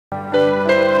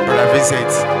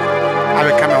Vincent. I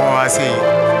will come and say,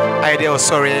 I did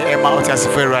sorry, Emma Otis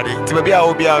for ready. To be I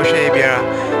will be our share beer.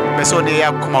 But so they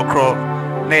have come across,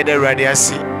 neither ready as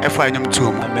see a final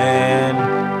tomb. Amen.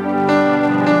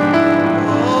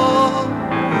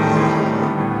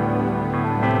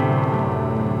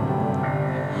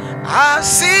 I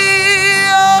see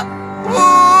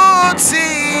you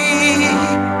see.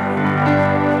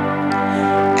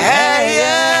 Hey,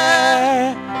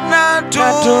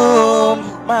 Natum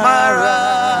Mara.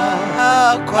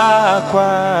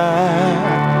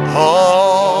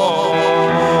 Oh,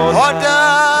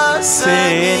 Oda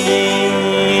Seni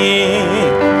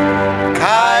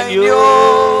Kayo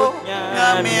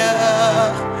Namia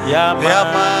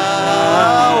Yama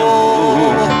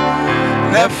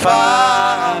Nefa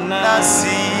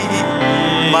Nasi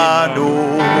Manu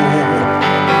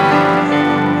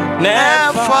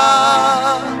Nefa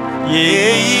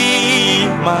Ye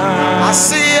Ma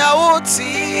Asia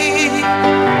Uti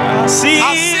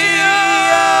Asia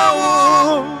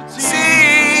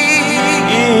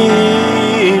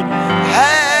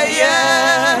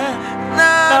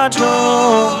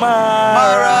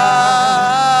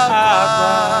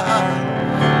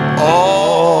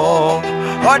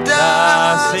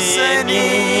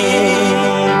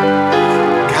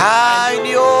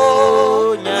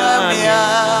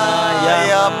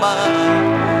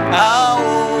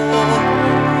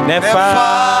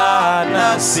Nefa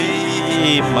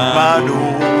nasi manu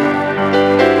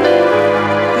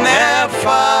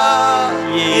Nefa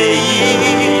ye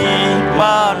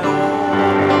manu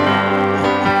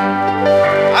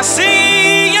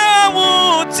Asiya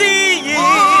wuti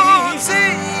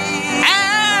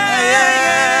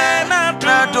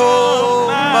Nado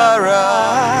mara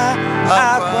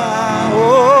Aqua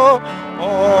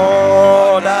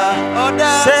Oda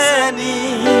Seni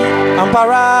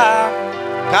Ampara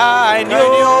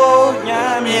Kainyo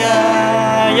nyamia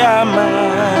yama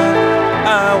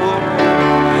awo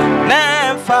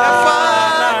nefa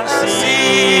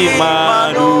nasi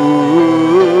manu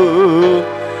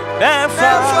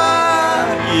nefa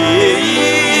ye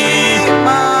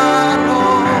manu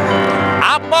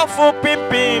abofu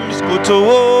pimpim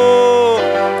skutowo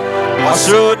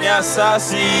asronya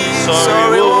sasi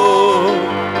sorry wo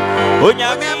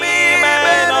onyamia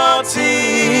menoti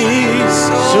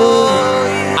so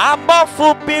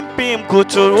Abofu pimpim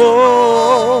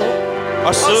kuturo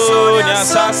Osonya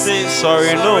sase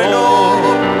sorry no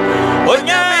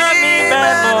Onyami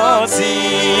benotis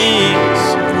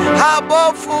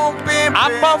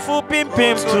Abofu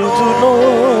pimpim tutuno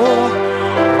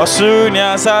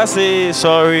Osonya sase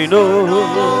sorry no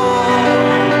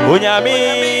Onyami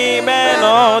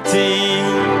benotis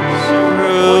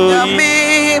Onyami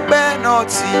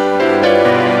benotis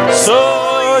So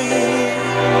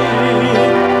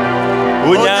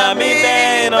Unyami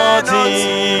benoti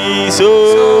so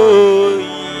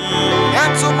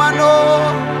Yantumano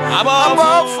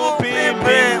Abofu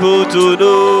pimpim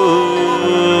kutudo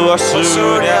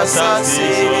Asuria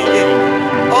sasi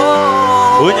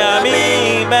Unyami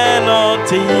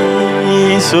benoti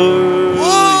so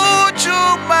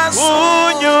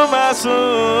Unyumasu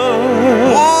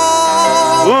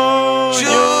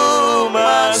Unyumasu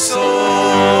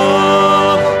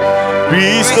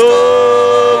Cristo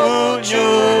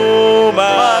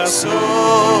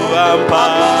Ampa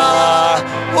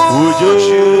Ujo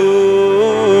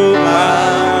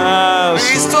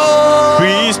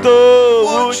Cristo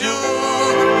Ujo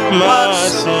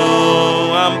Maso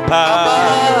Ampa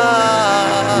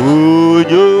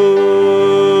Ujo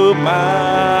Ma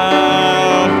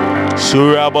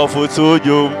Surabo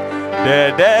Futujo The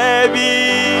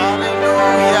Debbie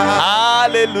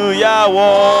Hallelujah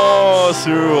was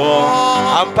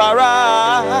Ampara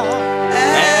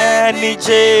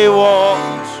Nije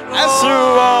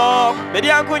Asuro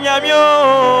Medianku nyamyo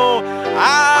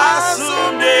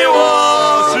Asunde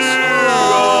Suro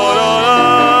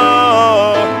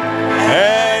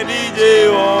Nije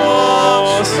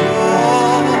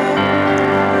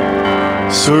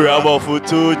Surabo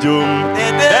Futujum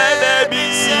Dedebi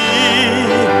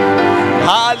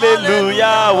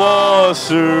Hallelujah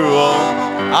Suro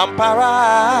Ampara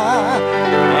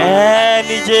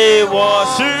Nije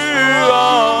Suro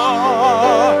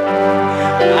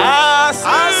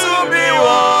Asumi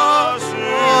was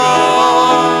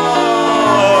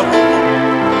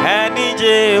Annie J.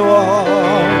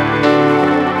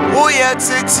 Uya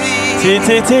Titi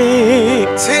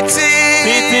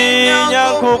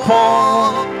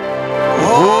Yankupon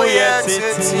Uya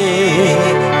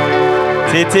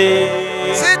Titi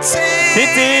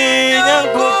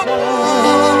Yankupon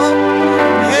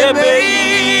Ebe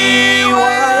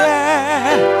Iwa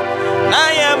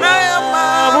Nayama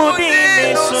Budi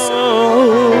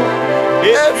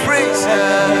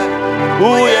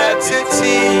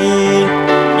uyetiti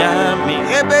nyami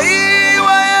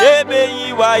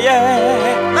ebeyi waye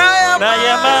na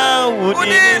yama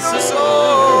udiniso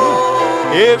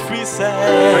efrise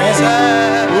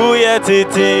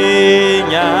uyetiti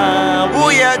nyami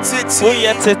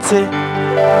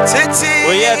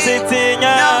uyetiti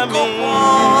nyami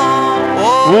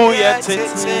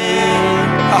uyetiti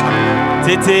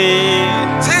titi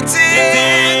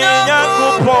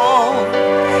nyakupo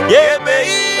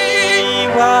yebeyi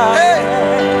waye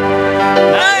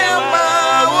na yama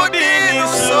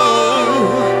udiniso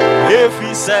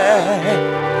efrise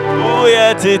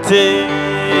uyetiti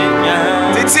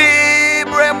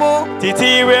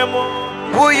Titi Remo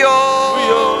Uyo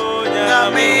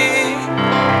Nyami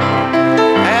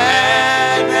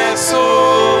Eneso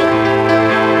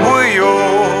Uyo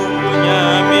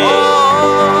Nyami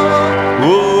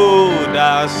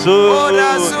Udasu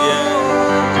Nyami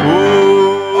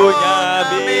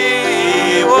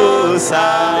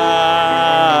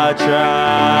Usacha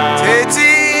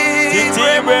Titi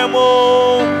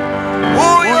Remo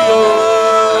Uyo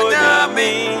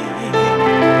Nyami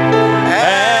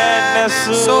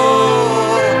So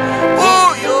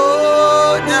uyo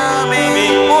nyami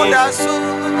udasu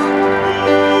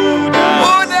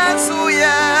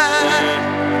ya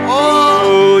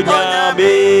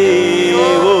nyami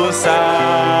usaja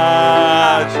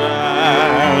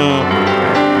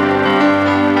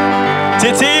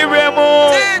titi remo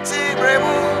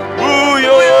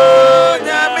uyo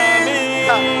nyami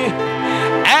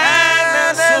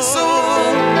enesu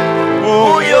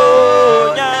uyo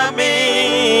nyami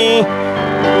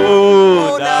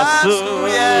udasu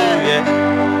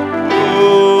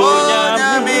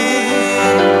nyami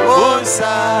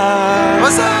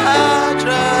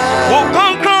usaja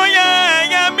ukonkro ya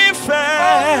mi fe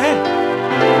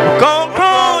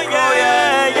ukonkro ya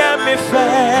mi fe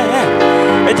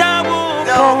ejabu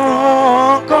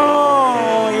konkro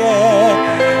ya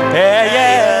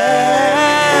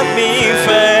mi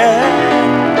fe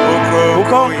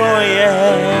ukonkro ya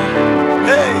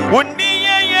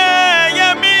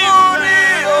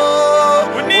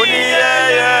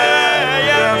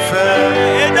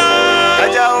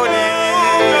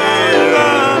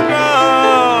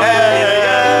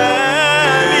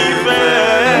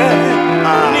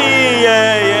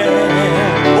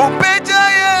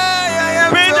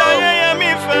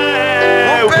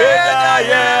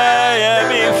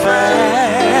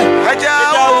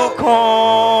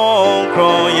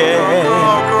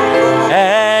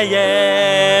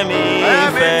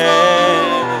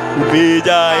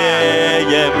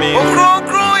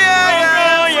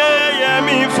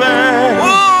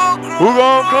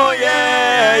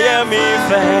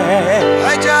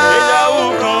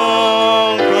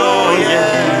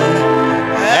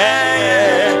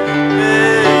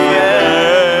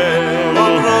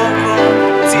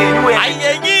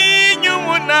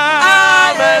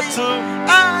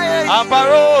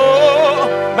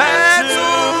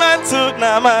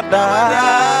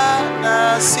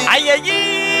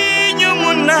Ayeyi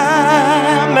nyumuna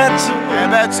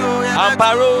metu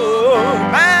amparo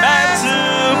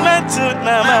metu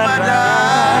namada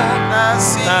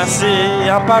nasi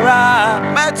ampara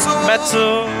metu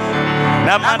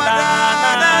namada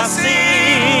nasi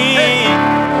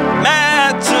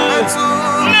metu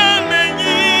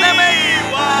nemeyi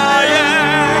waye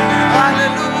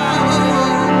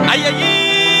hallelujah ayeyi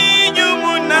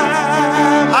nyumuna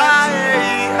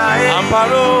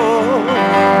amparo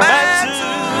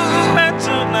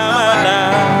metu namada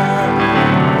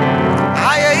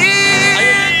ayeyi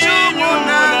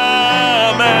nyumuna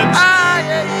metu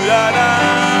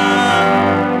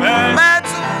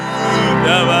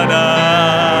namada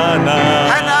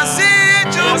anasi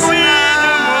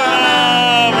nyumuna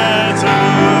metu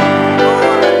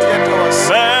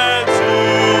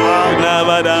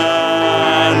namada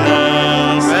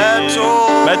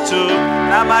metu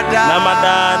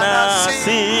namadana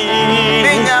si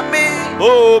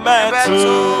oh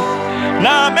metu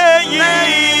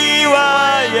nameyi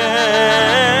waye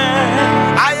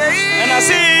ayeyi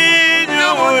si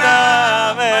nyumuna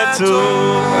metu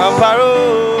amparo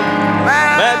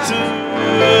metu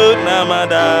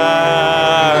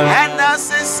namadana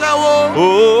sawo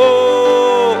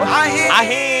oh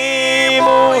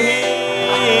ahimuhi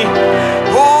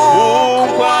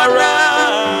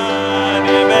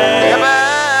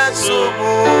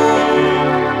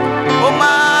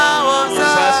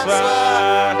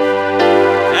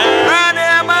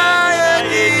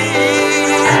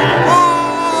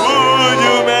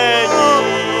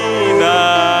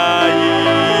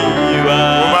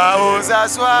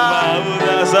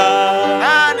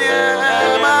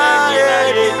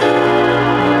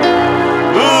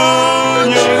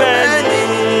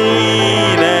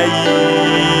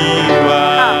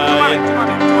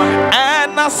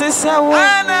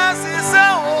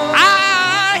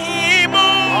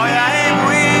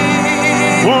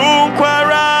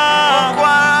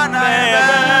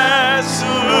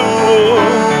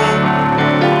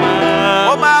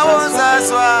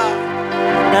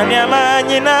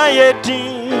na yeti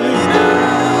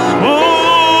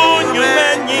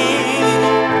unyumenyi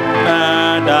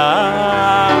nada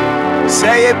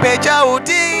say peja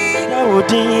udi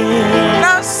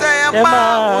na say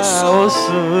mausu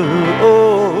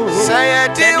say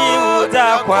di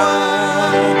udakwa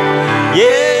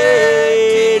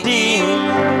yedi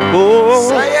oh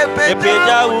say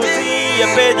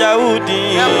peja udi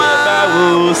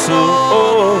mausu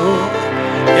oh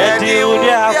yedi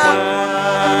udakwa